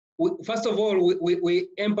First of all, we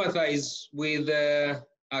empathize with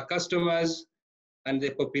our customers and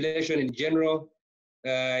the population in general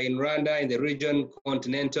in Rwanda, in the region,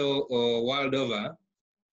 continental or world over,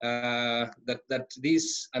 that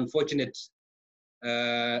this unfortunate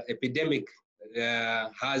epidemic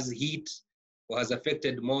has hit or has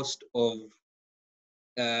affected most of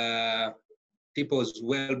people's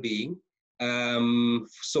well-being.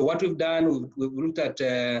 So what we've done, we've looked at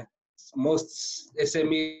most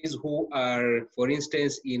SMEs who are, for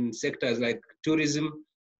instance, in sectors like tourism.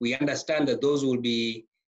 We understand that those will be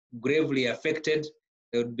gravely affected.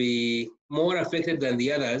 They would be more affected than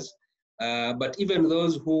the others. But even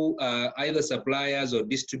those who are either suppliers or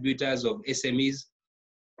distributors of SMEs,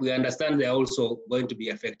 we understand they're also going to be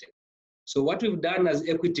affected. So what we've done as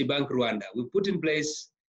Equity Bank Rwanda, we put in place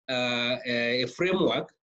a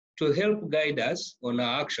framework to help guide us on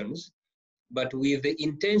our actions, but with the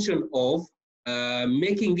intention of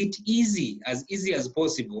making it easy as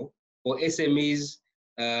possible for SMEs,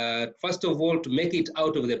 first of all, to make it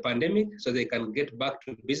out of the pandemic so they can get back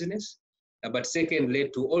to business, but secondly,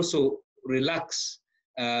 to also relax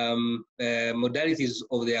modalities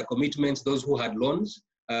of their commitments, those who had loans.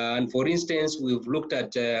 And for instance, we've looked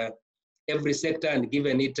at every sector and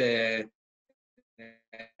given it a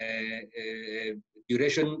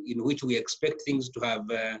duration in which we expect things to have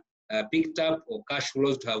picked up or cash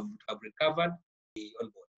flows to have recovered on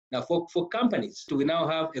board. Now, for companies, we now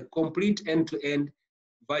have a complete end-to-end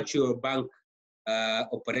virtual bank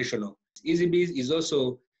operational. EasyBiz is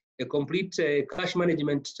also a complete cash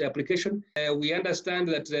management application. We understand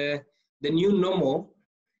that the new normal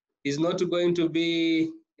is not going to be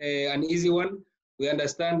an easy one. We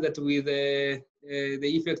understand that with the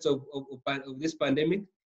effects of this pandemic,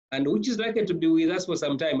 and which is likely to be with us for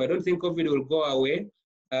some time. I don't think COVID will go away.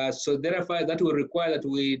 So therefore, that will require that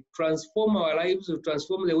we transform our lives, we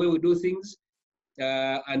transform the way we do things,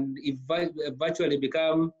 and virtually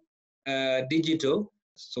become digital.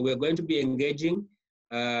 So we're going to be engaging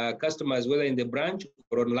customers, whether in the branch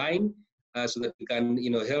or online, so that we can,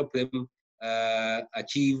 help them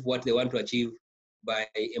achieve what they want to achieve by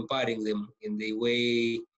empowering them in the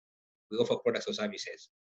way we offer products or services.